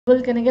Well,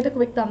 can I get a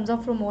quick thumbs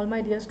up from all my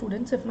dear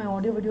students if my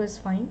audio video is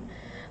fine?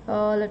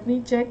 Let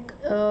me check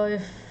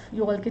if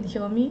you all can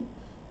hear me.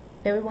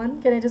 Everyone,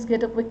 can I just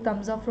get a quick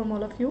thumbs up from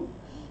all of you?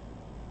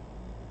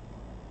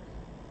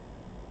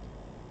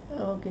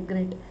 Okay,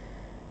 great.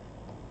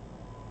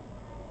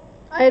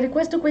 I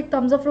request a quick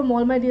thumbs up from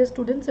all my dear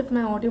students if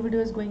my audio video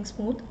is going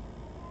smooth.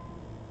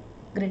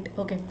 Great.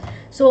 Okay.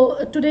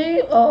 So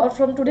today,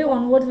 from today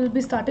onwards, we'll be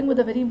starting with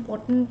a very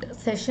important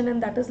session,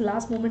 and that is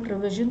last moment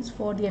revisions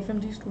for the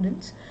FMG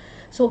students.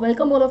 So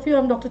welcome all of you.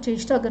 I'm Dr.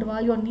 Chesta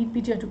Agrawal, your NEET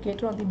PG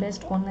educator on the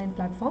best online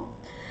platform.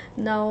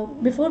 Now,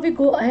 before we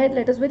go ahead,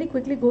 let us very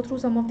quickly go through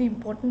some of the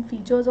important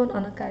features on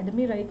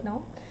Unacademy right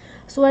now.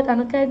 So at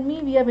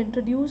Unacademy, we have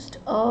introduced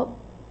a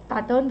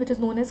pattern which is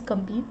known as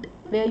compete,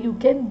 where you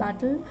can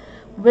battle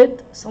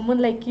with someone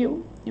like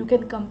you. You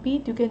can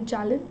compete, you can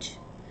challenge,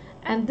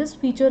 and this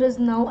feature is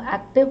now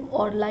active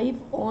or live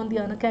on the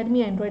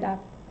Unacademy Android app.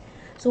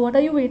 So what are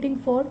you waiting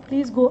for?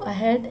 Please go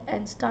ahead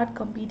and start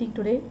competing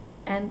today,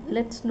 and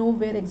let's know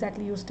where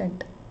exactly you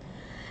stand.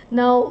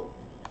 Now,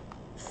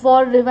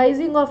 for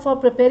revising or for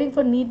preparing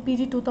for NEET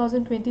PG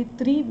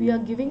 2023, we are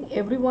giving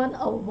everyone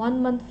a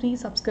 1 month free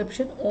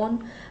subscription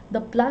on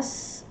the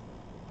plus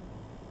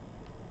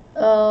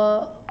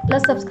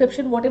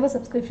subscription. Whatever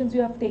subscriptions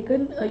you have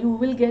taken, you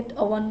will get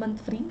a 1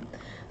 month free.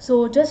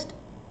 So just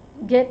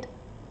get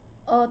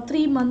a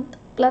 3 month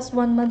plus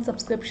 1 month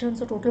subscription,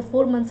 so total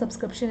 4 month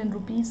subscription in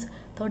rupees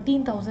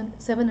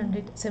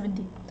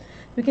 13,770.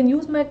 You can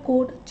use my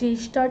code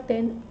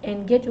CHESTA10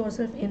 and get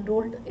yourself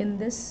enrolled in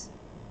this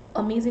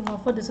amazing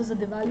offer. This is a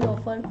Diwali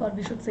offer, or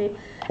we should say,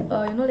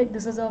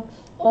 this is a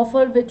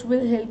offer which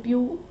will help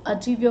you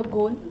achieve your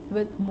goal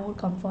with more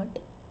comfort.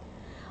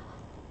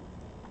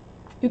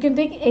 You can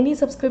take any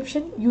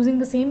subscription using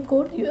the same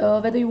code,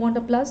 whether you want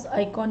a plus,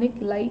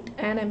 iconic, light,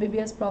 and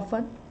MBBS Prof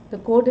 1. The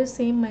code is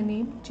same, my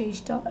name,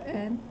 Chesta,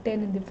 and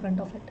 10 in the front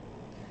of it.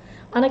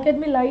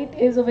 Unacademy Lite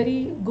is a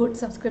very good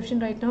subscription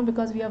right now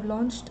because we have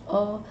launched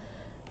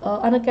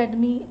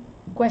Unacademy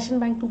Question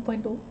Bank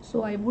 2.0.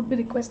 So I would be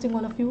requesting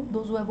all of you,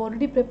 those who have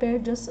already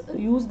prepared, just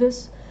use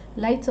this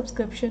Lite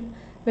subscription,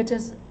 which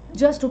is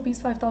just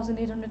rupees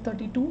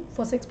 5,832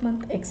 for 6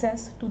 month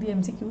access to the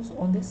MCQs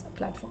on this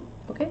platform.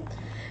 Okay.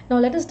 Now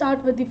let us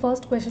start with the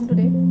first question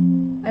today.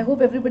 I hope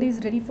everybody is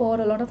ready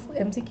for a lot of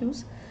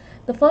MCQs.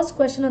 The first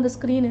question on the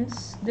screen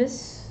is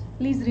this.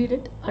 Please read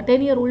it. A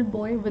 10-year-old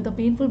boy with a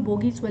painful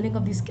bogey swelling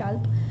of the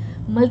scalp,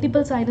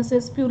 multiple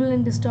sinuses,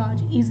 purulent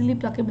discharge, easily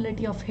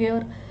pluckability of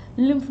hair,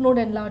 lymph node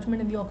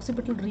enlargement in the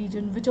occipital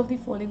region. Which of the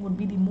following would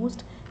be the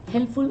most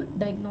helpful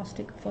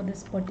diagnostic for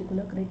this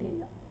particular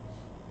criteria?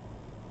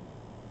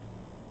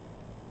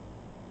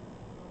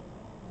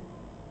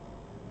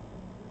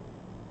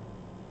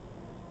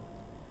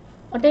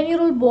 A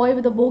 10-year-old boy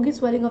with a bogey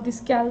swelling of the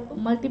scalp,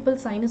 multiple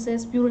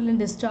sinuses, purulent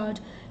discharge,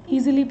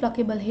 easily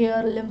pluckable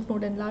hair, lymph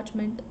node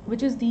enlargement.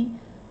 Which of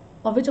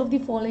the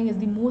following is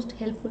the most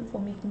helpful for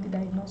making the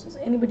diagnosis?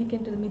 Anybody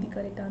can tell me the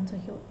correct answer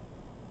here?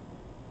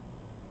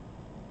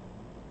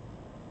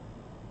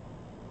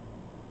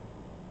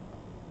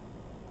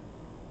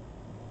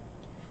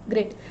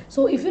 Great.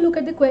 So if you look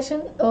at the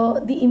question,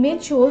 the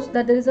image shows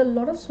that there is a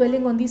lot of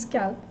swelling on the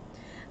scalp.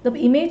 The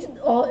image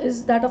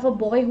is that of a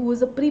boy who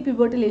is a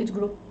pre-pubertal age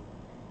group.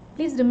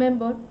 Please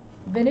remember,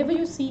 whenever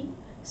you see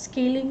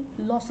scaling,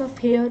 loss of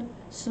hair,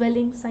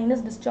 swelling,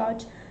 sinus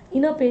discharge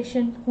in a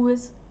patient who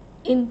is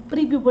in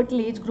pre-pubertal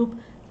age group,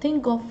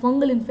 think of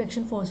fungal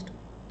infection first.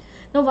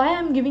 Now, why I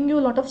am giving you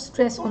a lot of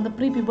stress on the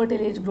pre-pubertal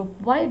age group?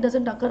 Why it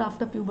doesn't occur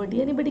after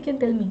puberty? Anybody can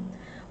tell me?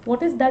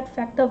 What is that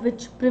factor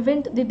which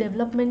prevent the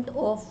development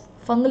of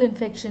fungal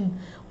infection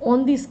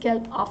on the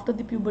scalp after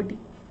the puberty?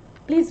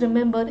 Please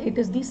remember, it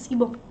is the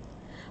sebum.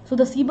 So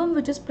the sebum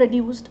which is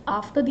produced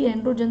after the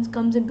androgens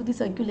comes into the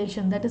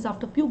circulation, that is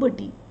after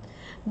puberty.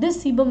 This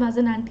sebum has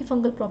an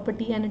antifungal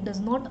property and it does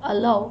not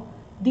allow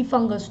the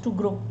fungus to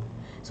grow.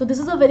 So this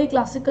is a very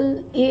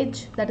classical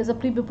age, that is a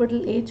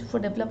prepubertal age for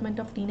development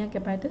of tinea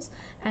capitis.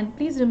 And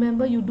please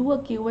remember, you do a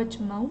KOH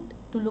mount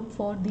to look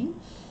for the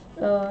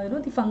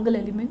the fungal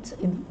elements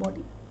in the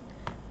body.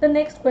 The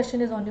next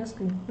question is on your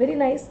screen. Very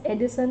nice,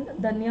 Edison,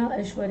 Danya,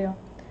 Aishwarya.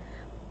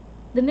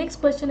 The next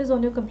question is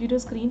on your computer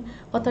screen.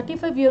 A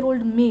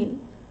 35-year-old male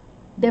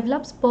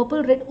develops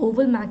purple-red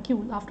oval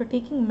macule after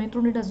taking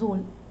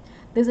metronidazole.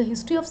 There is a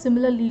history of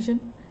similar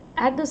lesion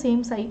at the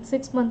same site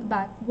 6 months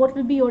back. What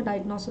will be your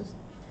diagnosis?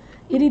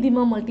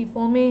 Erythema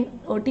multiforme,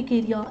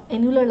 urticaria,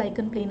 annular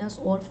lichen planus,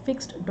 or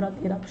fixed drug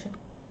eruption?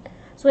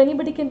 So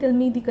anybody can tell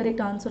me the correct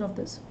answer of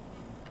this?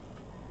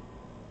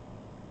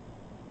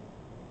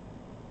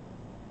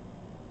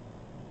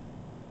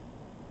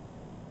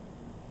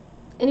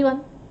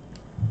 Anyone?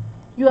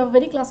 You have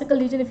very classical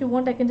lesion. If you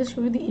want, I can just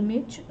show you the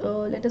image.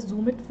 Let us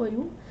zoom it for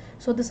you.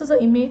 So this is an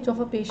image of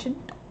a patient.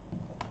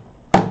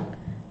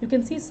 You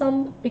can see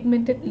some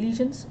pigmented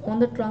lesions on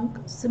the trunk.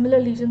 Similar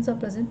lesions are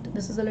present.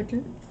 This is a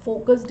little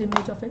focused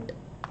image of it.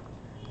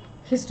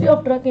 History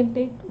of drug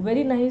intake.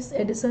 Very nice,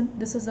 Edison.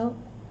 This is a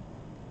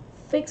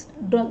fixed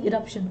drug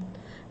eruption.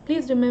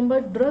 Please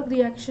remember, drug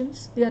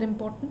reactions, they are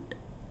important.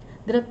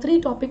 There are three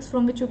topics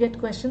from which you get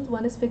questions.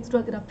 One is fixed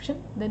drug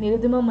eruption, then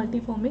erythema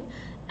multiforme,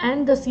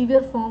 and the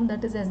severe form,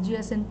 that is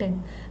SGS and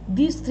 10.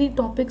 These three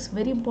topics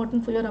very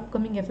important for your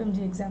upcoming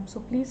FMG exam. So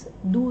please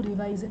do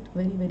revise it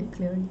very, very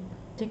clearly.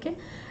 Okay.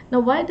 Now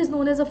why it is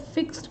known as a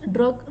fixed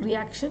drug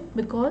reaction?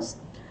 Because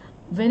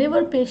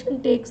whenever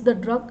patient takes the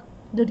drug,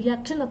 the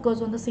reaction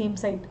occurs on the same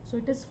site. So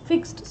it is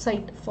fixed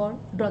site for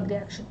drug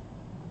reaction.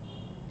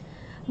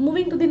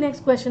 Moving to the next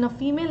question, a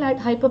female had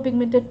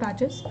hyperpigmented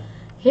patches.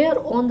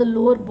 Hair on the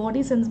lower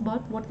body since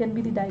birth, what can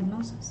be the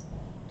diagnosis?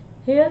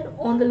 Hair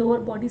on the lower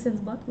body since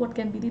birth, what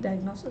can be the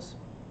diagnosis?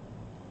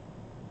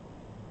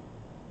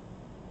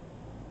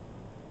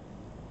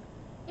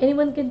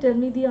 Anyone can tell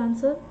me the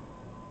answer?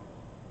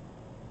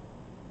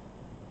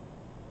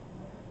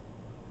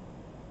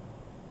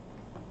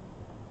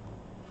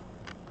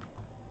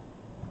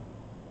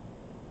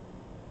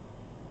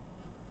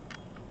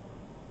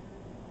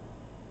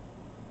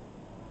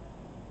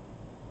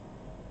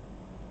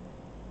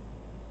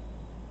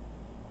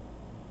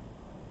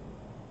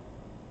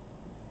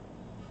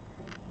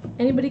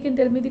 Anybody can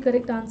tell me the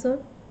correct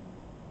answer?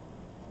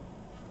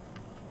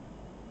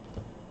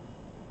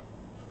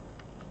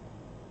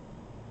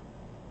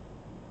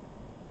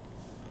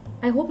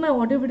 I hope my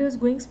audio video is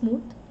going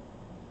smooth.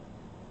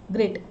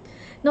 Great.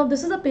 Now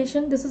this is a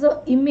patient, this is an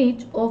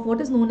image of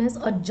what is known as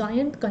a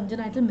giant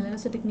congenital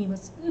melanocytic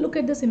nevus. Look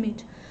at this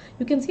image.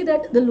 You can see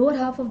that the lower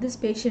half of this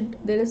patient,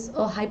 there is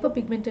a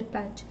hyperpigmented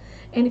patch.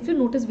 And if you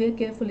notice very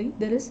carefully,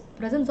 there is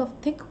presence of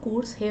thick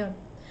coarse hair.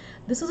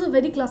 This is a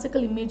very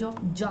classical image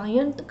of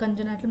giant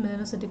congenital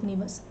melanocytic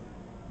nevus.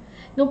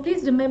 Now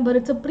please remember,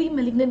 it's a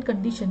pre-malignant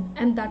condition,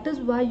 and that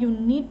is why you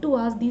need to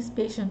ask these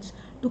patients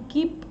to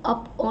keep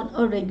up on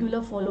a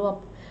regular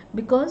follow-up,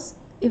 because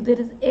if there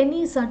is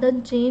any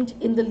sudden change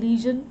in the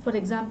lesion, for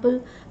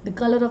example, the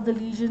color of the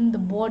lesion, the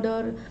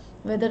border,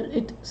 whether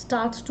it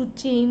starts to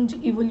change,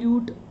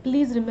 evolute,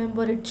 please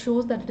remember it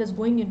shows that it is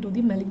going into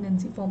the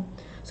malignancy form.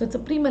 So it's a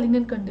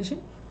pre-malignant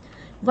condition.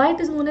 Why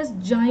it is known as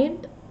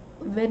giant?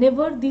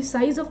 Whenever the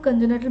size of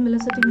congenital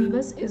melanocytic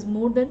nevus is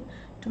more than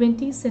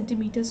 20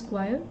 centimeters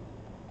square,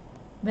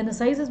 when the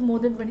size is more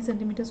than 20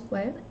 centimeters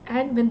square,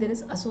 and when there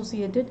is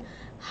associated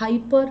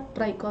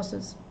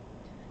hypertrichosis.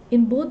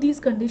 In both these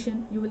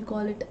conditions, you will call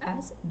it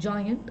as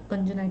giant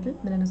congenital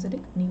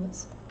melanocytic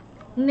nevus.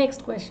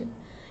 Next question.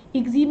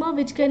 Eczema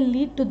which can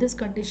lead to this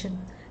condition.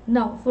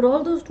 Now, for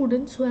all those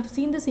students who have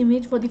seen this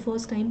image for the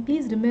first time,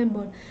 please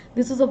remember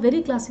this is a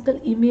very classical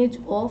image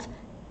of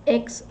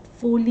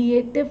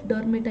exfoliative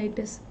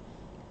dermatitis.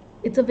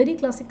 It's a very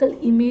classical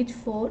image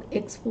for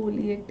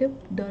exfoliative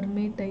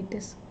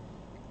dermatitis.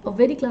 A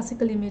very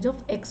classical image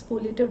of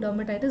exfoliative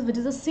dermatitis, which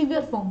is a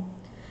severe form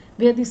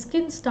where the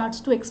skin starts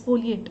to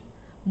exfoliate.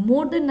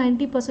 More than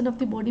 90% of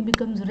the body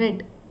becomes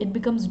red, it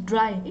becomes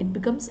dry, it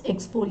becomes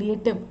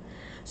exfoliative.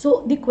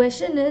 So the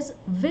question is,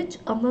 which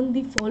among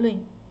the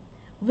following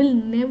will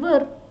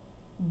never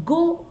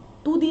go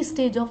to the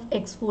stage of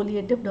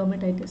exfoliative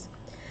dermatitis?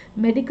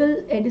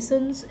 Medical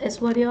Edison's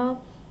Aeswaria,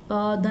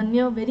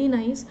 Dhanya, very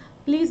nice.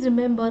 Please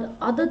remember,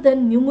 other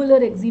than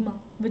nummular eczema,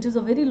 which is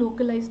a very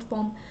localized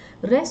form,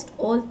 rest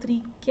all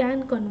three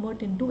can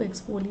convert into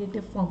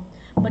exfoliative form.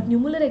 But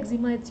nummular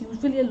eczema, it's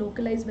usually a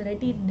localized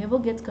variety, it never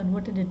gets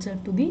converted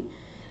itself to the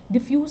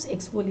diffuse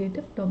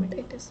exfoliative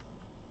dermatitis.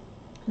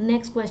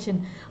 Next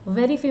question,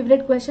 very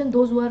favorite question.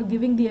 Those who are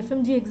giving the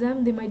FMG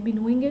exam, they might be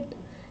knowing it.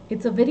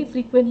 It's a very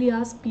frequently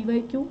asked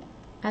PYQ.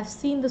 I've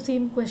seen the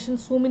same question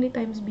so many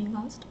times being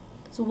asked.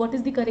 So what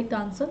is the correct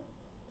answer?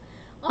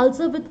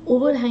 Ulcer with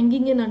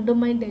overhanging and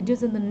undermined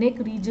edges in the neck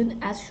region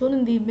as shown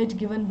in the image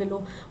given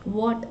below.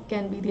 What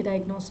can be the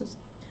diagnosis?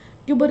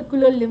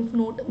 Tubercular lymph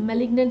node,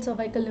 malignant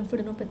cervical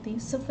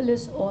lymphadenopathy,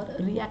 syphilis, or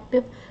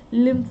reactive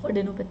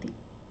lymphadenopathy?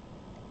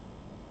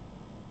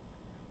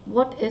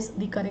 What is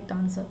the correct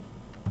answer?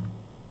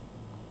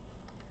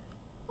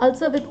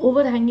 Ulcer with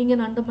overhanging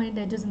and undermined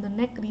edges in the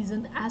neck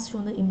region as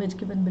shown in the image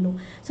given below.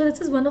 So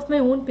this is one of my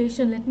own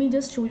patient. Let me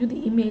just show you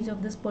the image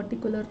of this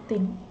particular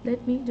thing.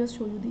 Let me just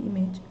show you the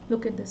image.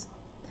 Look at this.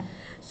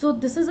 So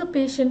this is a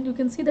patient. You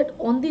can see that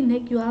on the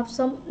neck you have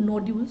some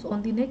nodules.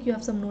 On the neck you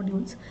have some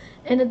nodules.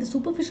 And at the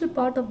superficial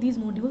part of these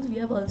nodules we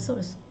have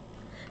ulcers.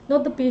 Now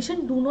the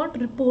patient do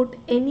not report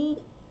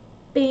any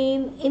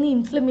pain, any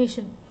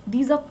inflammation.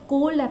 These are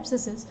cold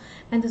abscesses,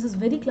 and this is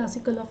very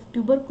classical of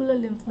tubercular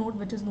lymph node,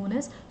 which is known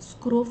as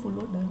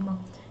scrofuloderma.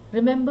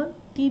 Remember,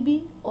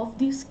 TB of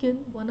the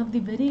skin, one of the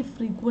very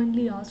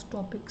frequently asked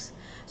topics.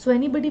 So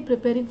anybody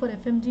preparing for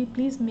FMG,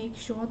 please make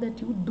sure that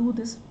you do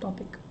this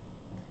topic.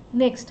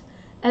 Next,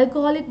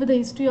 alcoholic with a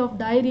history of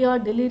diarrhea,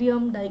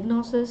 delirium,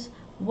 diagnosis.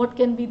 What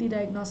can be the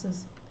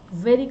diagnosis?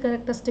 Very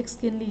characteristic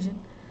skin lesion.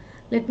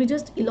 Let me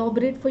just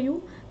elaborate for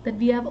you that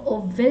we have a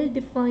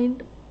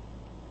well-defined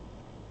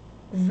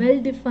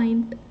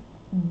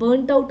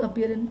burnt out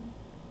appearance.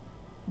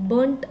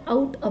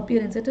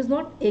 It is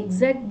not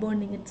exact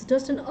burning, it's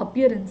just an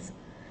appearance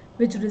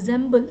which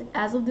resemble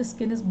as if the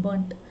skin is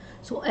burnt.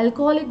 So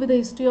alcoholic with a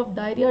history of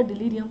diarrhea,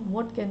 delirium,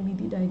 what can be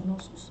the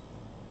diagnosis?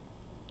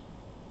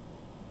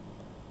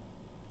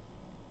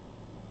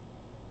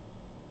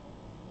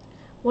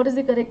 What is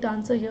the correct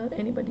answer here?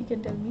 Anybody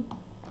can tell me?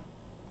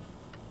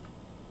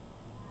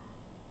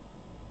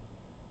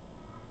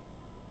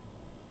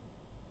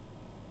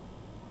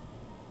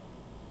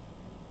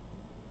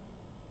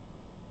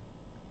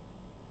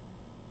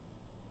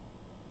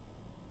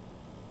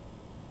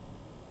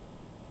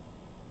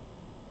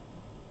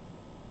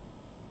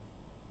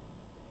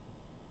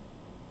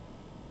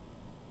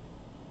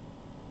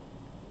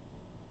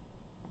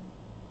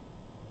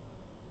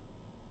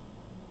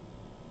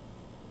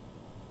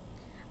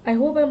 I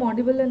hope I'm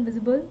audible and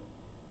visible.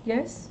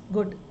 Yes,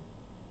 good.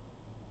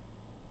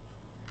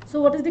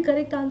 So what is the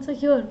correct answer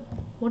here?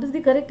 What is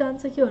the correct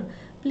answer here?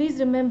 Please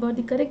remember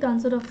the correct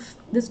answer of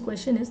this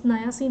question is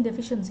niacin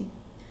deficiency.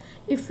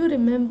 If you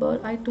remember,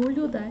 I told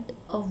you that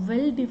a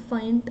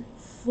well-defined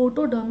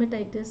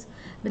photodermatitis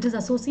which is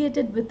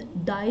associated with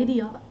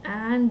diarrhea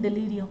and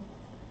delirium.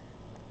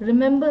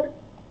 Remember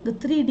the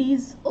 3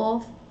 Ds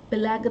of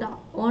pellagra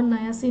or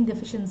niacin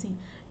deficiency: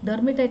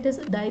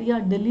 dermatitis, diarrhea,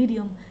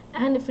 delirium,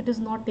 and if it is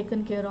not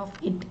taken care of,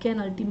 it can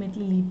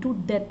ultimately lead to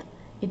death.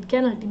 It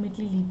can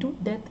ultimately lead to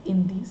death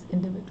in these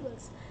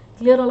individuals.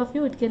 Clear all of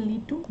you? It can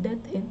lead to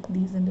death in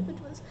these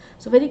individuals.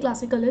 So very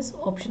classical is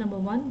option number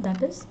 1,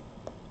 that is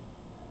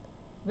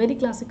very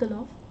classical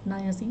of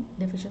niacin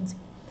deficiency.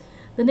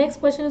 The next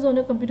question is on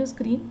your computer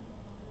screen.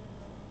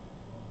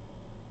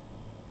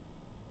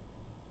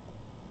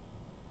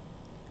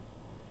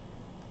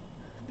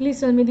 Please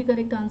tell me the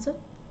correct answer.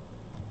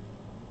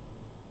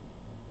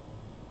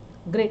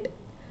 Great.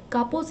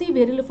 Kaposi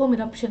varioliform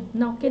eruption.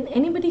 Now, can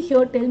anybody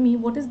here tell me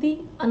what is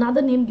the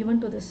another name given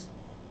to this?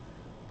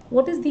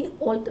 What is the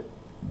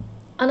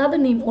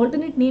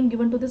alternate name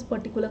given to this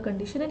particular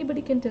condition?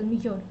 Anybody can tell me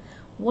here.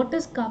 What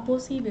is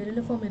Kaposi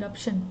varioliform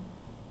eruption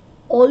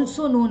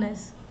also known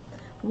as?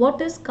 What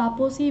is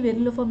Kaposi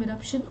varioliform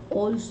eruption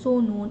also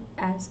known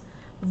as?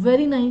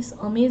 Very nice,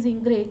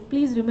 amazing, great.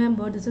 Please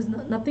remember, this is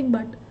nothing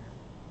but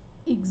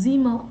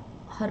eczema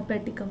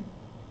herpeticum.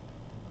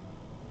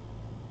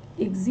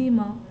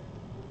 Eczema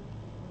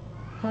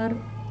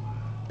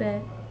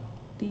herpeticum.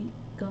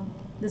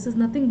 This is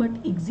nothing but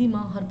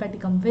eczema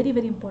herpeticum. Very,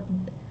 very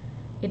important.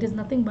 It is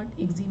nothing but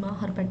eczema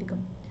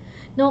herpeticum.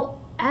 Now,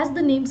 as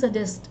the name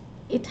suggests,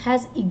 it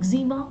has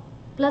eczema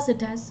plus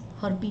it has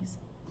herpes.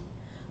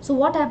 So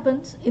what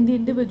happens in the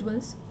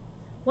individuals?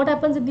 What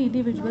happens in the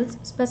individuals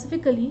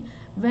specifically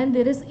when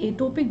there is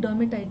atopic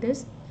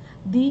dermatitis?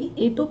 The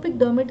atopic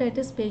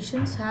dermatitis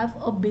patients have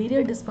a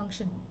barrier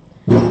dysfunction.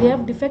 They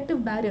have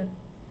defective barrier,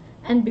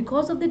 and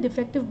because of the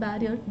defective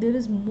barrier, there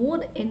is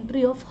more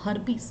entry of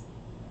herpes.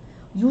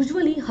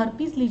 Usually,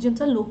 herpes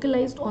lesions are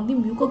localized on the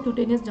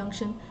mucocutaneous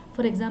junction.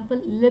 For example,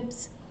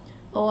 lips,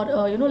 or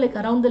like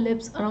around the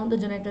lips, around the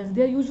genitals.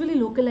 They are usually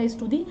localized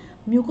to the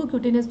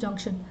mucocutaneous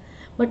junction.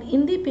 But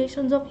in the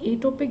patients of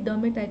atopic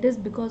dermatitis,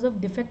 because of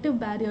defective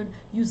barrier,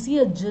 you see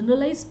a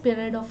generalized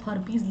spread of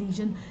herpes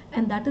lesion,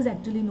 and that is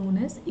actually known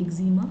as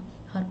eczema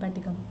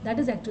herpeticum. That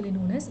is actually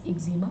known as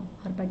eczema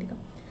herpeticum.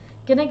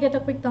 Can I get a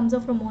quick thumbs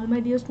up from all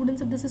my dear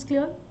students if this is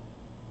clear?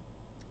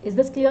 Is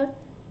this clear?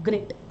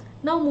 Great.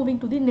 Now moving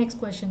to the next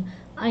question.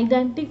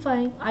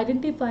 Identify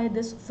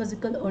this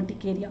physical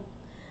urticaria.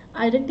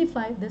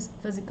 Identify this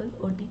physical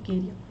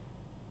urticaria.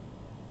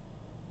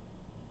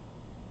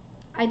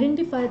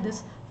 Identify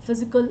this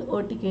physical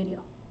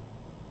urticaria.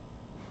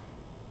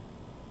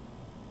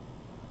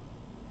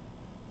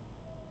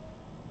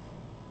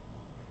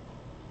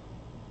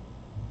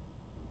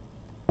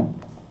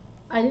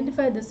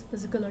 Identify this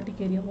physical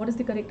urticaria. What is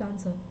the correct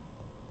answer?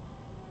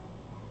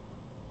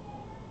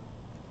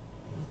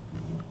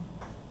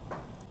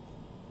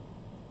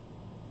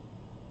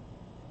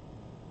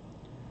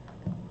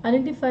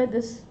 Identify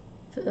this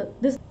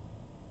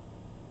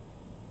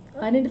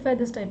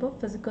type of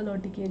physical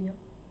urticaria.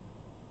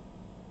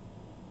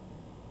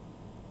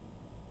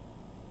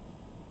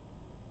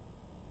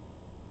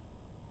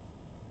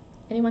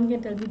 Anyone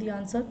can tell me the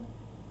answer?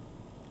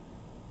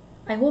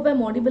 I hope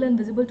I'm audible and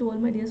visible to all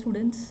my dear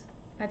students.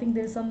 I think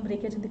there is some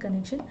breakage in the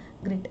connection.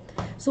 Great.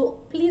 So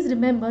please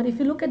remember, if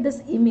you look at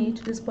this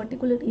image, this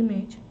particular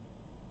image,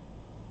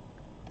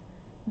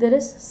 there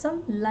is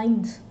some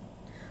lines.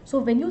 So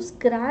when you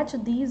scratch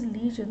these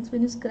lesions, or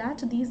when you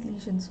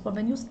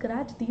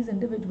scratch these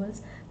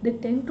individuals, they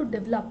tend to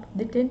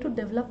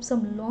develop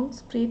some long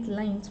straight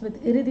lines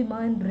with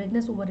erythema and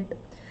redness over it.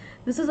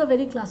 This is a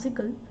very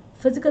classical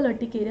physical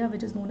urticaria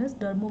which is known as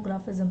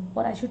dermographism,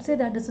 or I should say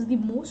that this is the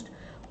most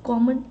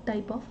common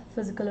type of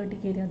physical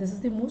urticaria. This is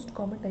the most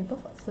common type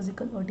of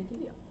physical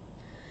urticaria.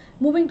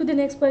 Moving to the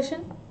next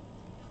question.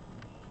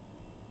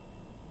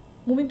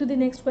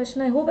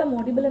 I hope I'm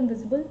audible and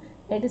visible.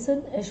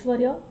 Edison,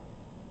 Aishwarya,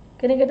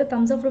 can I get a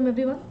thumbs up from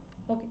everyone?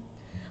 Okay.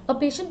 A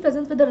patient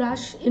presents with a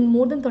rash in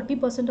more than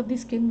 30% of the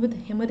skin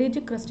with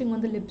hemorrhagic crusting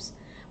on the lips.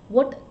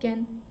 What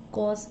can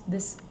cause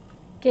this?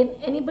 Can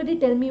anybody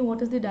tell me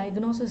what is the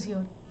diagnosis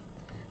here?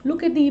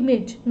 Look at the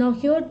image. Now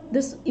here,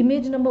 this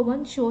image number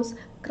 1 shows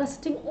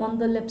crusting on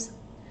the lips.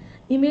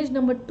 Image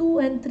number 2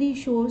 and 3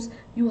 shows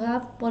you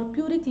have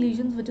purpuric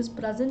lesions which is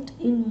present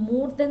in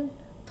more than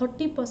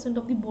 30%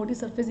 of the body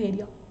surface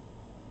area.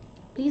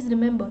 Please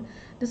remember,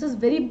 this is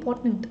very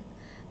important.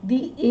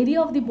 The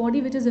area of the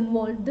body which is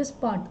involved, this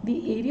part,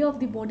 the area of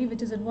the body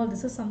which is involved,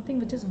 this is something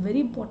which is very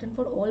important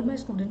for all my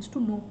students to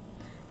know.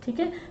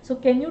 Okay? So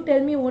can you tell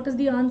me what is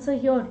the answer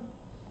here?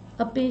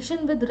 A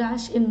patient with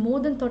rash in more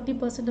than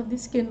 30% of the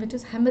skin which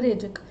is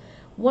hemorrhagic,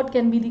 what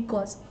can be the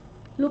cause?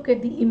 Look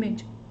at the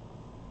image.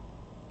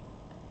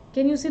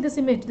 Can you see this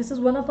image? This is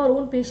one of our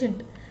own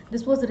patient.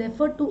 This was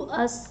referred to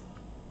us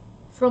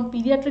from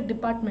pediatric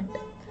department.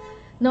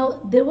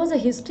 Now there was a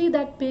history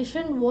that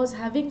patient was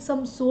having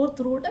some sore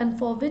throat and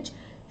for which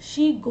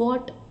she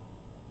got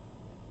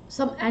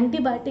some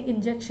antibiotic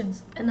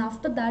injections, and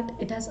after that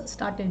it has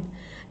started.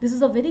 This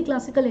is a very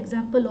classical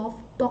example of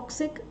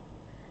toxic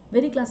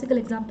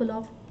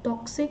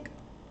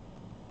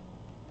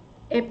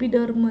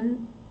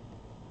epidermal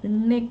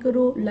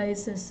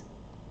necrolysis.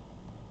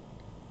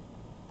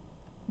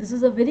 This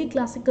is a very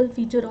classical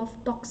feature of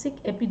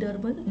toxic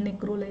epidermal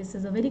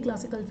necrolysis, a very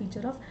classical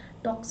feature of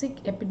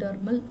toxic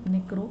epidermal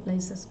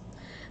necrolysis.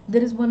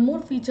 There is one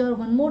more feature,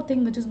 one more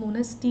thing which is known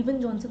as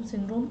Stevens-Johnson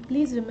syndrome.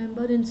 Please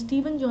remember, in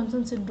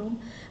Stevens-Johnson syndrome,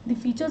 the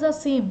features are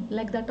same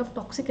like that of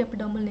toxic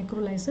epidermal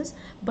necrolysis,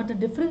 but the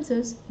difference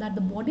is that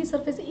the body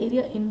surface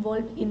area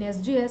involved in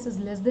SJS is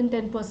less than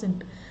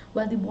 10%,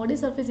 while the body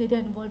surface area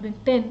involved in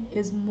 10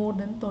 is more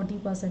than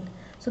 30%.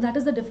 So that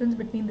is the difference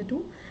between the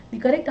two. The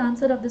correct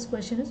answer of this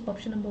question is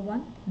option number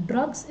 1.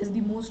 Drugs is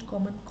the most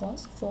common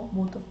cause for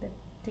both of them.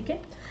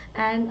 Okay,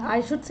 and I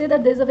should say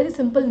that there is a very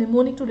simple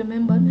mnemonic to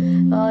remember.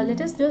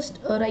 Let us just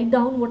write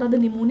down what are the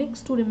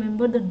mnemonics to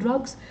remember the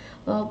drugs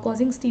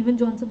causing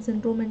Stevens-Johnson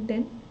syndrome and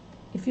 10.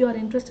 If you are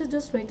interested,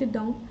 just write it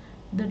down.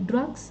 The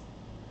drugs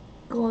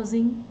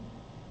causing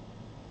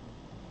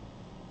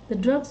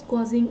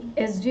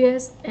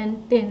SJS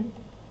and 10,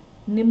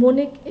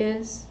 mnemonic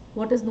is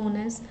what is known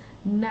as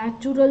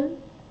natural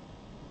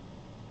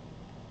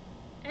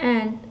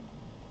and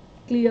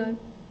clear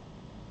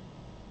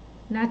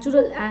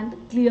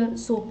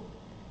soap.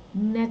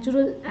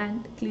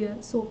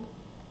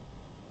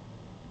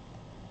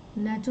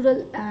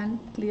 Natural and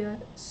clear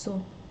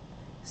soap.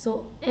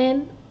 So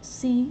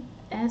NCSOAP.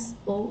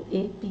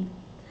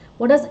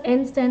 What does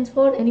N stands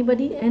for?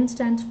 Anybody? N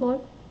stands for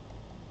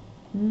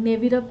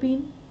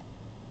nevirapine.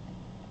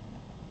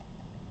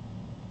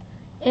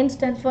 N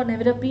stands for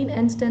nevirapine.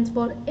 N stands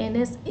for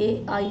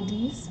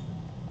NSAIDs.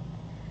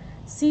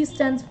 C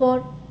stands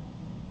for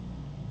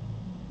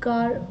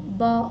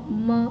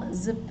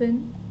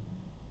carbamazepine.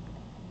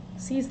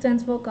 C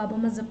stands for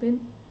carbamazepine.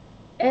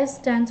 S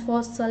stands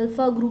for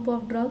sulfa group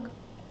of drug.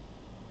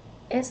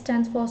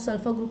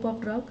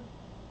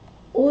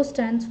 O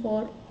stands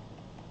for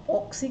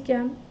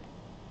oxycam.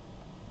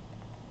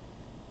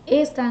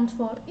 A stands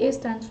for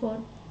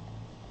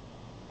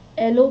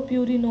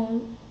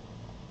allopurinol,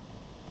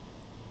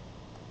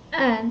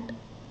 and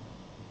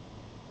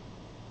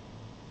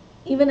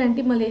even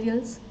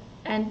antimalarials.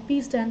 And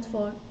P stands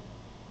for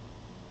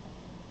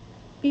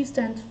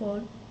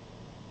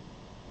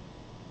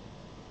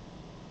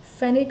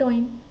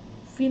phenytoin,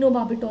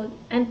 phenobarbital,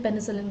 and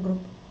penicillin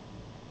group.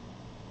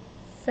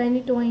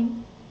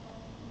 Phenytoin,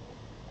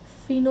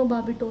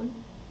 phenobarbital,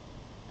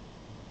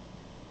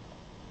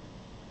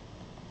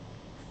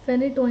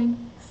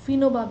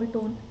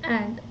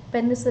 and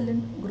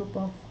penicillin group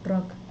of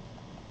drug.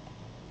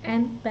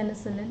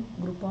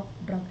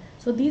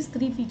 So these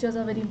three features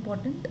are very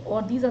important,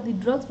 or these are the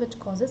drugs which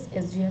causes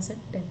SGS at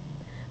 10.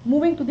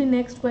 Moving to the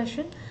next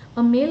question.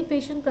 A male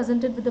patient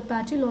presented with a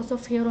patchy loss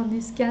of hair on the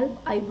scalp,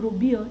 eyebrow,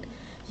 beard.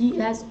 He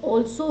has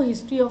also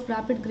history of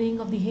rapid graying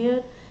of the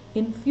hair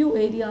in few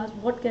areas.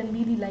 What can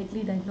be the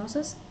likely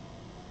diagnosis?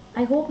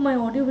 I hope my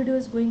audio video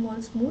is going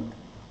on smooth.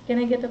 Can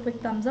I get a quick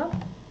thumbs up?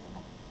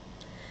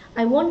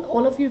 I want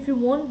all of you, if you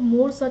want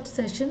more such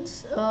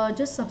sessions,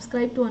 just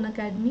subscribe to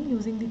Unacademy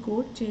using the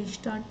code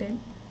Chesta10.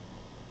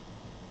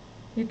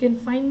 You can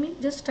find me,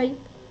 just type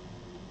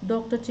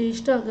Dr.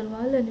 Chesta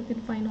Agrawal and you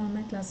can find all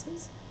my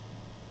classes.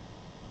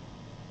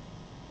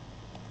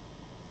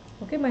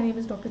 Okay, my name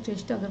is Dr.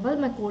 Chesta Agrawal.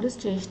 My code is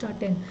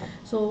Chesta10.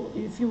 So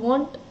if you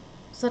want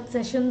such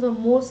sessions or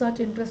more such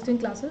interesting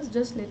classes,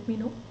 just let me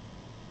know.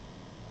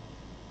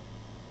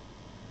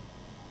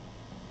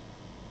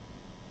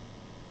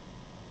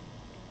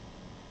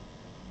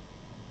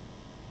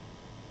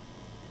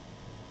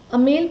 A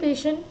male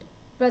patient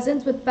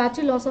presents with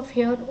patchy loss of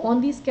hair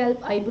on the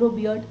scalp, eyebrow,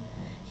 beard.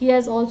 He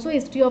has also a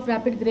history of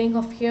rapid graying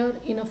of hair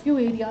in a few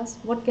areas.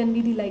 What can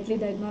be the likely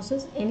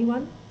diagnosis?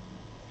 Anyone?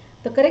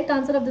 The correct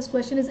answer of this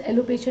question is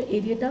alopecia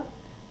areata.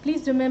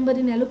 Please remember,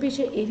 in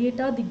alopecia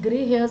areata, the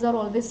grey hairs are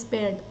always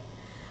spared.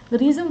 The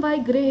reason why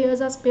grey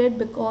hairs are spared,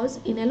 because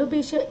in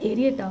alopecia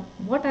areata,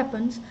 what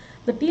happens?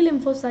 The T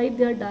lymphocyte,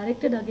 they are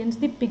directed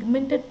against the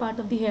pigmented part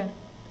of the hair.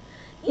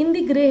 In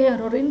the grey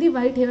hair or in the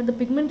white hair, the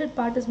pigmented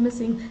part is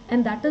missing,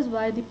 and that is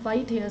why the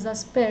white hairs are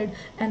spared,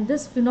 and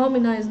this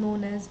phenomena is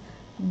known as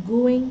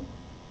going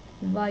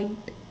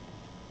white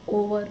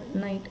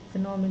overnight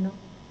phenomena.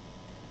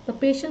 The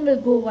patient will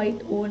go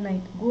white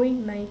overnight,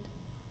 going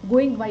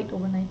white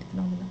overnight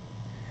phenomena.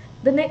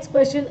 The next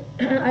question,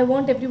 I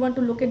want everyone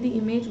to look at the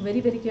image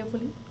very, very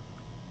carefully.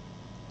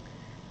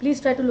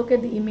 Please try to look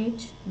at the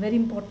image, very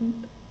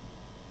important.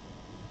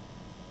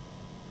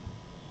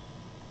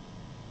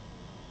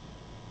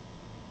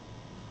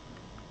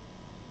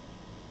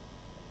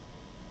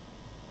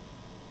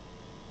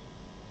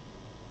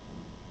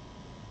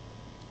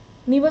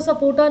 Nevus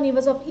of Ota,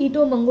 nevus of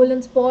Ito,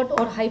 Mongolian spot,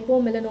 or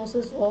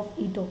hypomelanosis of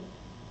Ito.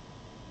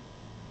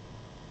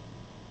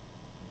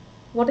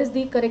 What is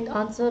the correct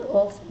answer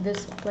of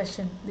this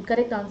question? The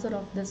correct answer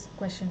of this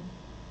question.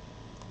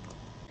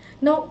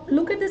 Now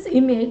look at this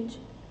image.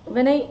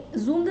 When I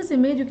zoom this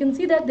image, you can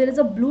see that there is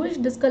a bluish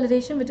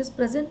discoloration which is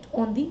present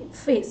on the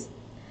face.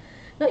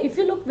 Now if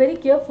you look very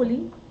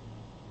carefully,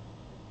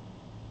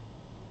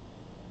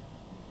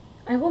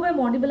 I hope I am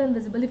audible and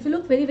visible. If you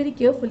look very, very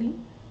carefully,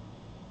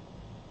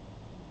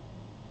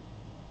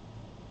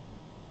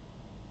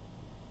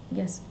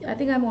 yes, I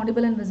think I am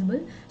audible and visible.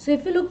 So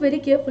if you look very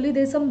carefully,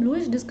 there is some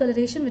bluish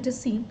discoloration which is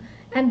seen,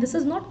 and this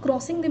is not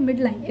crossing the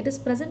midline. It is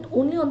present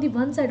only on the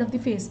one side of the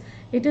face.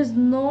 It is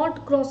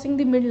not crossing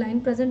the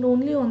midline, present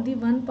only on the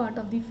one part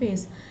of the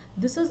face.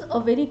 This is a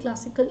very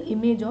classical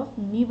image of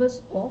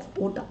nevus of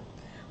Ota.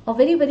 A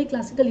very, very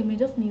classical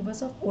image of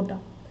nevus of Ota.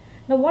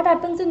 Now what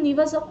happens in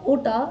nevus of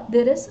Ota?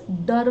 There is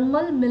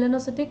dermal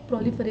melanocytic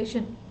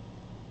proliferation.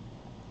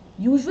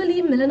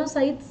 Usually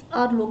melanocytes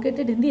are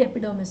located in the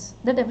epidermis,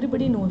 that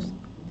everybody knows.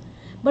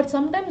 But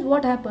sometimes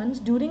what happens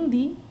during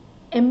the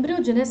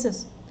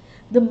embryogenesis,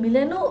 the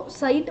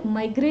melanocyte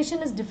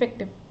migration is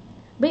defective.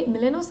 By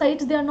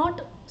melanocytes, they are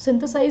not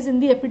synthesized in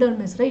the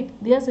epidermis, right?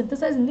 They are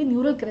synthesized in the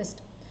neural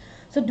crest.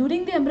 So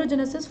during the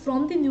embryogenesis,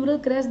 from the neural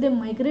crest, they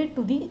migrate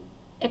to the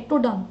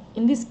ectoderm,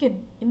 in the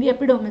skin, in the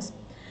epidermis.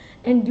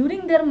 And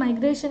during their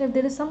migration, if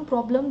there is some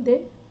problem,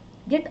 they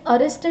get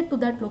arrested to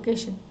that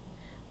location.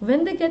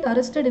 When they get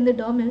arrested in the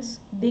dermis,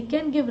 they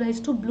can give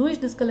rise to bluish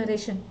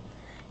discoloration.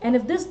 And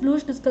if this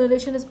bluish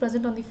discoloration is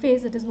present on the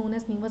face, it is known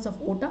as nevus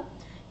of Ota.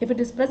 If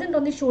it is present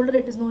on the shoulder,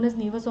 it is known as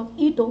nevus of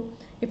Ito.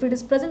 If it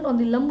is present on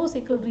the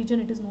lumbosacral region,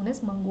 it is known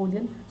as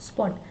Mongolian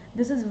spot.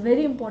 This is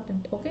very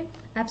important, okay?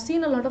 I have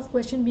seen a lot of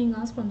questions being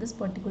asked from this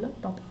particular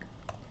topic.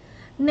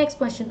 Next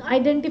question,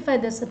 identify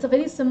this. It's a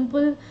very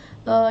simple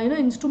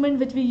instrument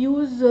which we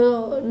use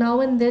now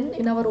and then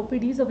in our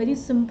OPDs, a very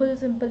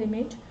simple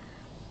image.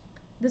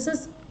 This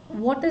is,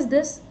 what is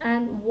this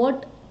and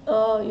what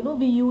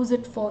we use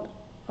it for.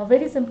 A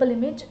very simple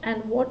image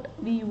and what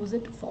we use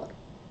it for.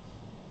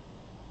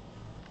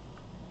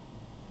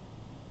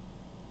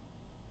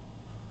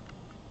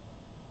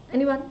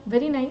 Anyone?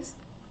 Very nice.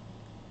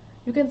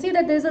 You can see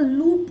that there is a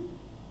loop,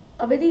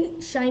 a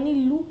very shiny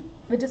loop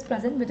which is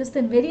present, which is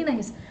thin. Very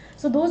nice.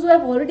 So those who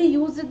have already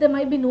used it, they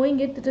might be knowing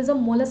it. It is a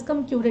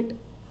molluscum curate.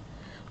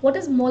 What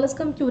is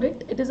molluscum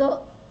curate? It is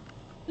a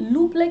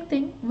loop-like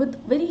thing with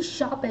very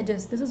sharp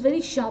edges. This is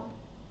very sharp.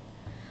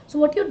 So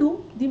what you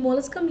do, the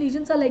molluscum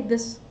lesions are like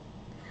this.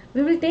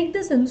 We will take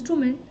this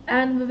instrument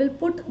and we will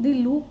put the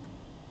loop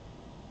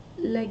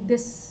like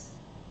this,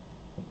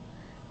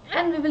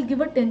 and we will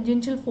give a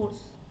tangential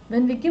force.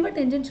 When we give a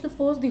tangential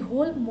force, the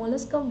whole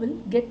molluscum will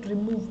get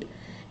removed.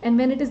 And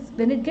when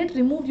it gets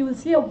removed, you will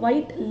see a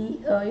white,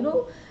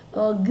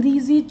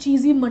 greasy,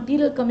 cheesy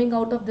material coming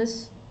out of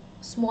this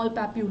small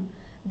papule.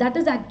 That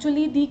is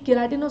actually the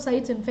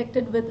keratinocytes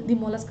infected with the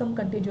molluscum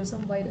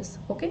contagiosum virus.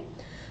 Okay.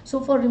 So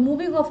for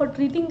removing or for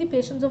treating the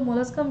patients of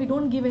molluscum, we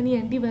don't give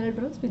any antiviral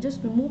drugs. We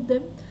just remove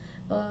them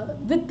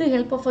with the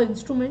help of an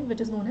instrument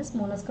which is known as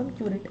molluscum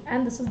curate.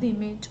 And this is the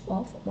image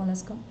of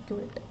molluscum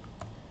curate.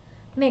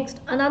 Next,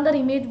 another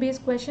image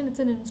based question. It's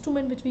an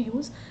instrument which we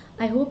use.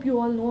 I hope you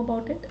all know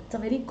about it. It's a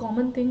very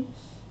common thing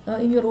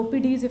in your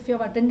OPDs if you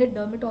have attended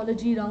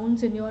dermatology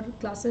rounds in your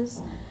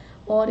classes,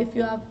 or if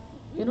you have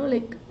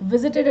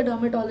visited a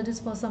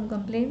dermatologist for some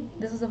complaint.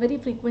 This is a very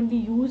frequently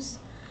used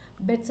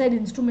bedside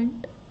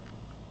instrument,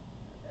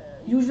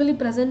 usually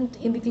present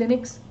in the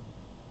clinics.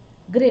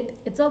 Great,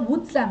 it's a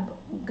wood lamp.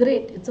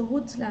 Great, it's a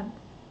wood lamp.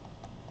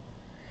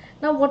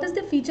 Now what is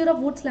the feature of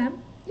wood lamp?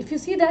 If you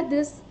see that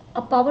this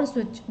a power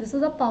switch, this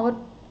is a power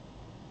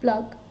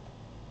plug,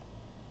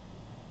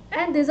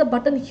 and there's a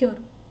button here.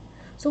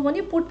 So when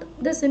you put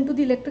this into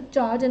the electric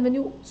charge and when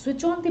you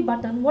switch on the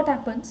button, what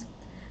happens?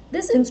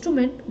 This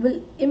instrument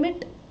will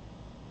emit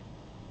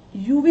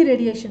UV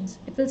radiations.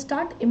 It will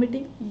start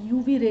emitting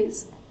UV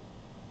rays.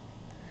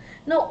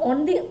 Now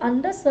on the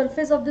under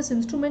surface of this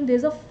instrument, there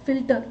is a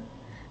filter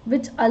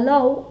which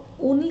allow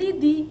only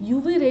the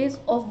UV rays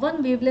of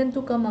one wavelength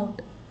to come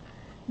out.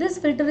 This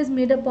filter is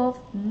made up of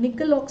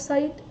nickel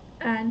oxide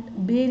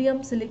and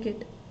barium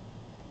silicate.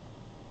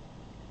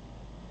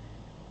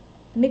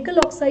 Nickel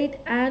oxide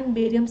and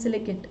barium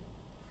silicate.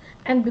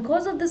 And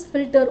because of this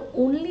filter,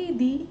 only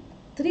the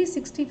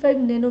 365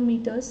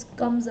 nanometers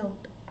comes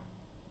out.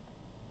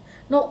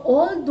 Now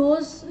all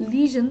those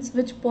lesions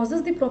which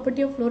possess the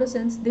property of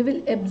fluorescence, they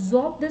will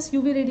absorb this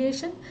UV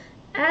radiation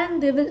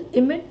and they will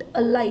emit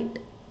a light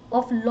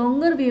of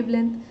longer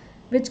wavelength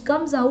which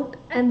comes out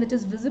and which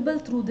is visible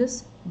through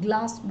this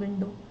glass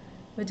window.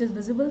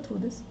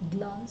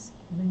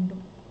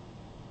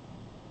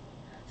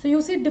 So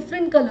you see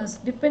different colors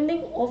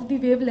depending of the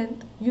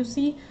wavelength. You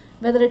see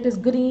whether it is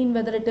green,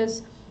 whether it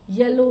is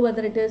yellow,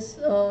 whether it is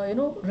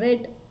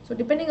red. So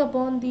depending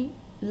upon the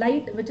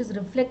light which is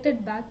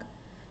reflected back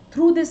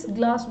through this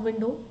glass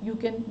window, you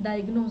can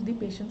diagnose the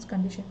patient's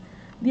condition.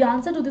 The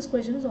answer to this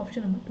question is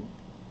option number 2.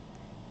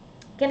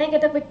 Can I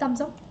get a quick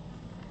thumbs up?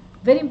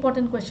 Very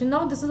important question.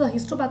 Now this is a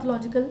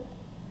histopathological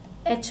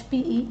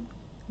HPE.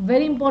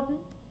 Very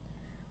important.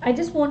 I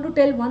just want to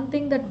tell one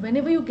thing, that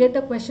whenever you get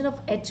a question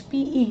of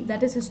HPE,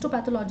 that is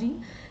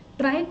histopathology,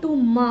 try to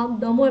mark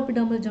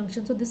dermoepidermal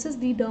junction. So this is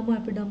the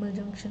dermoepidermal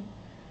junction.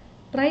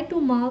 Try to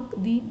mark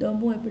the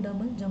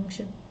dermoepidermal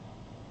junction.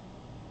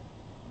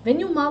 When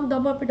you mark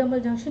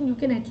dermoepidermal junction, you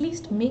can at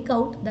least make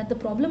out that the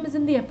problem is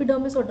in the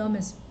epidermis or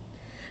dermis.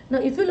 Now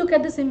if you look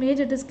at this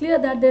image, it is clear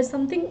that there is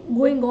something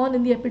going on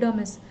in the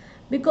epidermis,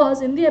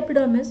 because in the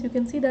epidermis you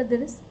can see that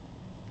there is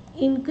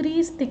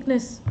increased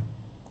thickness.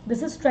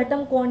 This is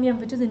stratum corneum,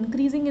 which is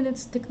increasing in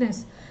its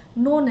thickness,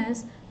 known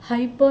as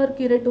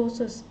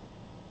hyperkeratosis.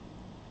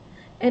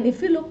 And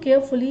if you look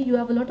carefully, you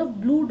have a lot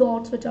of blue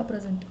dots which are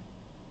present.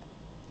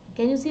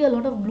 Can you see a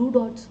lot of blue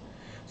dots?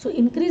 So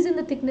increase in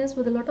the thickness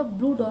with a lot of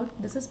blue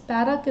dot. This is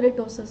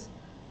parakeratosis,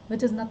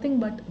 which is nothing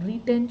but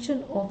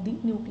retention of the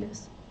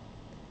nucleus.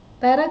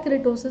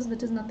 Parakeratosis,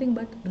 which is nothing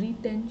but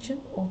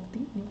retention of the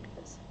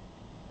nucleus.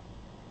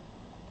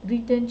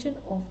 Retention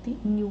of the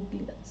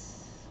nucleus.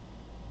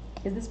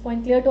 Is this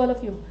point clear to all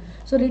of you?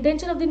 So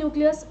retention of the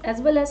nucleus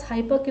as well as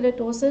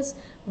hyperkeratosis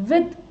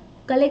with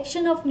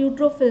collection of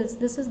neutrophils.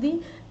 This is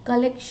the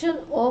collection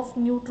of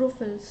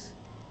neutrophils.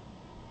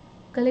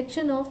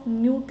 Collection of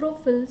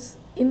neutrophils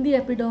in the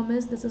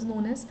epidermis. This is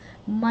known as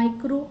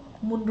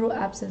micro-Monro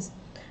abscess.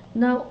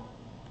 Now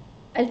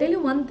I'll tell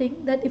you one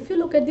thing, that if you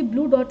look at the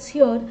blue dots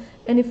here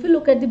and if you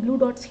look at the blue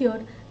dots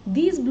here,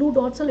 these blue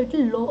dots are a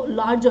little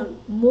larger,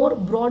 more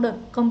broader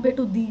compared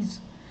to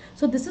these.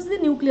 So this is the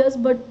nucleus,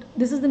 but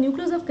this is the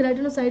nucleus of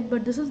keratinocyte,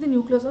 but this is the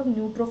nucleus of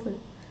neutrophil.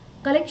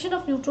 Collection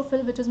of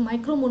neutrophil, which is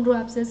micro-Monro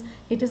abscess,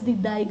 it is the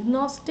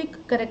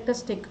diagnostic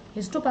characteristic,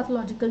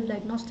 histopathological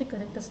diagnostic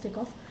characteristic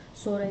of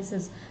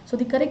psoriasis. So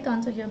the correct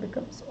answer here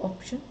becomes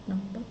option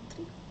number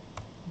 3.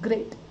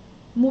 Great.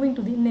 Moving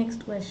to the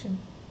next question.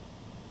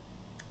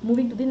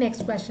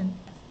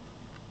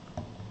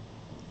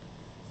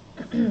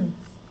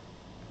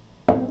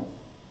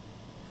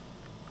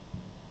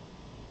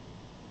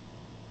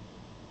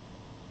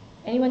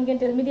 Anyone can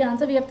tell me the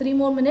answer? We have 3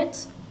 more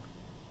minutes.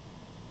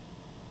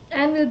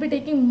 And we'll be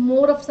taking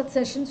more of such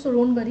sessions, so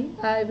don't worry.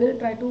 I will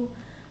try to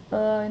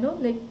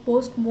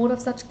post more of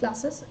such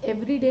classes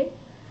every day.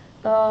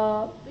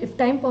 If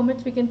time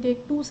permits, we can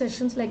take 2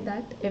 sessions like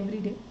that every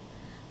day.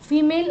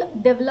 Female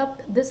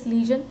developed this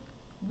lesion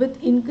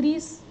with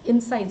increase in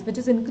size, which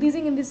is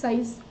increasing in the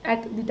size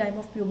at the time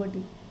of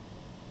puberty.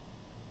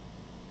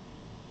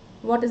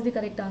 What is the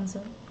correct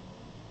answer?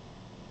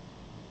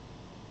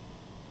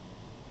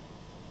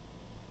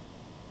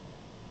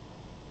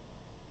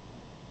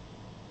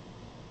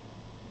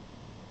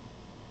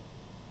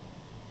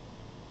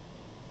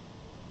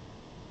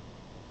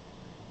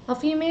 A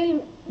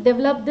female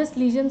developed these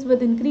lesions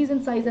with increase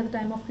in size at the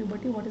time of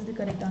puberty. What is the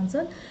correct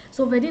answer?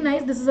 So very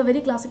nice. This is a very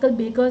classical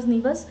Baker's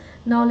nevus.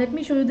 Now let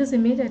me show you this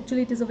image.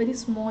 Actually it is a very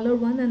smaller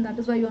one, and that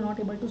is why you are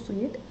not able to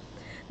see it.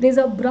 There is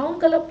a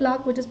brown color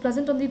plaque which is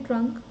present on the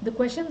trunk. The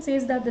question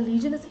says that the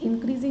lesion is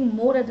increasing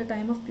more at the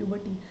time of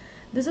puberty.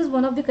 This is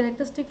one of the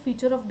characteristic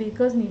feature of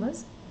Baker's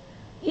nevus.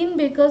 In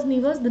Baker's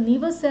nevus, the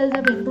nevus cells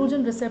have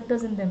androgen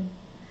receptors in them.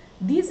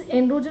 These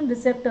androgen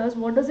receptors,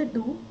 what does it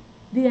do?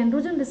 The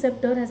androgen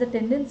receptor has a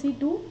tendency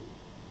to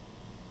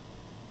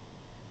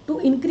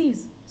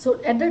increase. So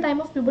at the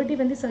time of puberty,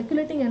 when the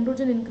circulating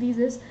androgen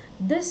increases,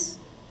 the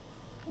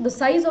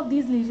size of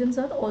these lesions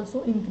are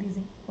also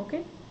increasing.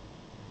 Okay,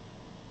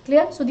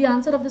 clear? So the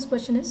answer of this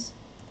question is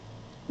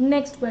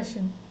next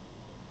question.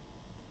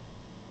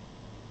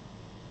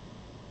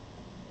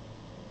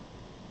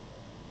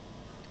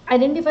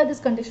 Identify this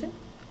condition.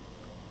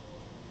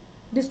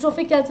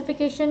 Dystrophic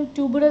calcification,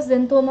 tuberous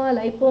xanthoma,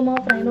 lipoma,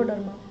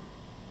 phrinoderma.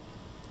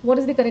 What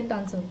is the correct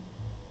answer?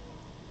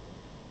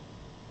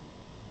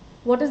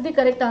 What is the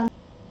correct answer?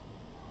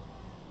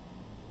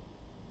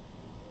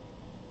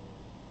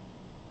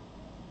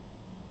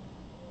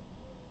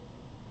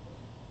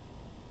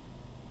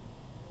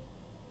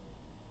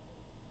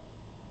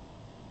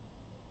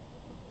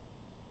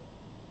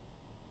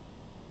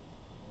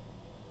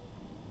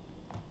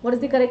 What is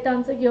the correct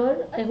answer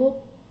here? I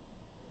hope.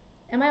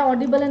 Am I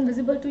audible and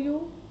visible to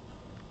you?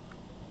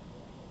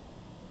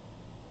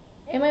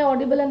 Am I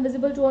audible and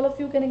visible to all of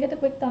you? Can I get a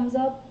quick thumbs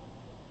up?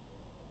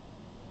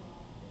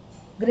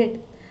 Great.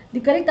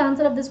 The correct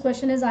answer of this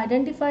question is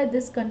identify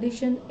this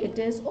condition. It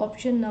is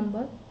option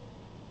number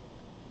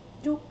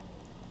 2.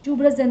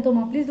 Tuberous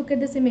xanthoma. Please look at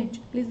this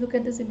image. Please look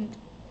at this image.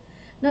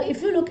 Now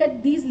if you look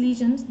at these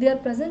lesions, they are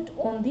present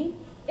on the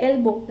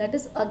elbow, that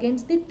is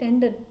against the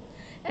tendon,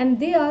 and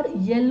they are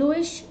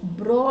yellowish,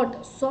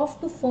 broad,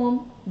 soft to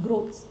firm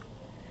growths.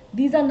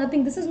 These are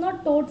nothing. This is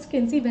not toad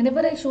skin. See, whenever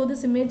I show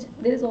this image,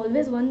 there is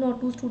always 1 or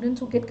 2 students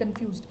who get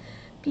confused.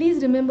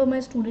 Please remember, my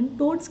student,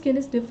 toad skin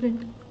is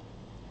different.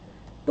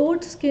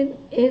 Toad skin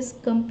is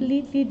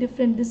completely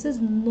different. This is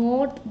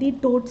not the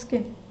toad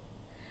skin.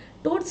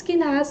 Toad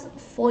skin has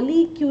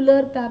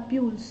follicular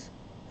papules.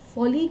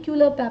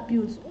 Follicular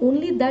papules.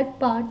 Only that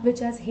part which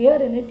has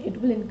hair in it,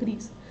 it will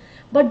increase.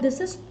 But this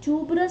is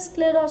tuberous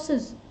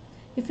sclerosis.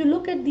 If you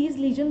look at these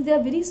lesions, they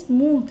are very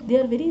smooth. They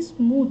are very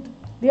smooth.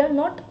 They are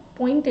not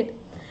pointed.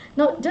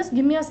 Now, just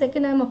give me a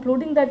second. I am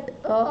uploading that.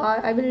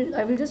 I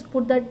will just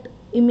put that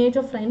image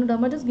of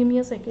rhinoderma. Just give me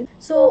a second.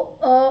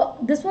 So,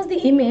 this was the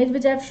image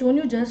which I have shown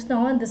you just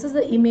now, and this is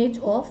the image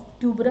of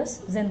tuberous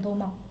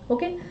xanthoma.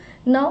 Okay.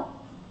 Now,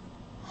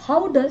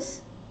 how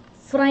does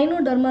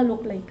rhinoderma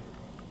look like?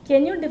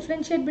 Can you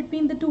differentiate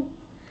between the two?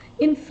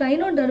 In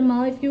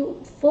rhinoderma, if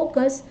you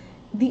focus,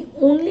 the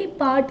only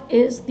part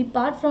is the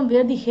part from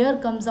where the hair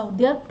comes out.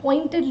 They are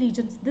pointed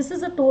lesions. This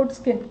is a toad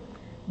skin.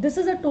 This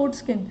is a toad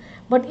skin.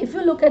 But if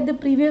you look at the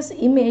previous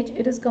image,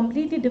 it is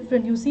completely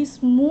different. You see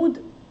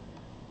smooth.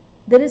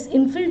 There is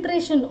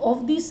infiltration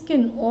of the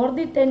skin or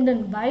the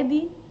tendon by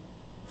the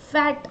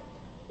fat.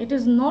 It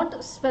is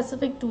not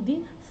specific to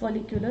the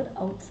follicular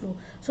outflow.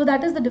 So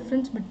that is the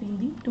difference between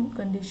the two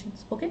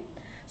conditions. Okay.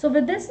 So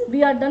with this,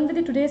 we are done with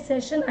the today's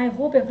session. I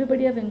hope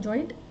everybody have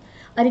enjoyed.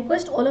 I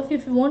request all of you,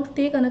 if you want to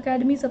take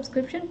Unacademy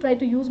subscription, try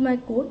to use my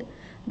code.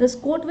 This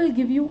code will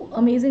give you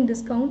amazing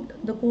discount.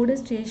 The code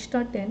is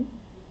Chesta10.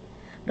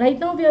 Right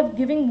now we are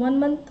giving 1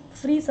 month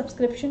free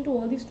subscription to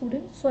all the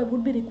students. So I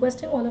would be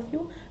requesting all of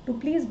you to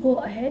please go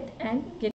ahead and get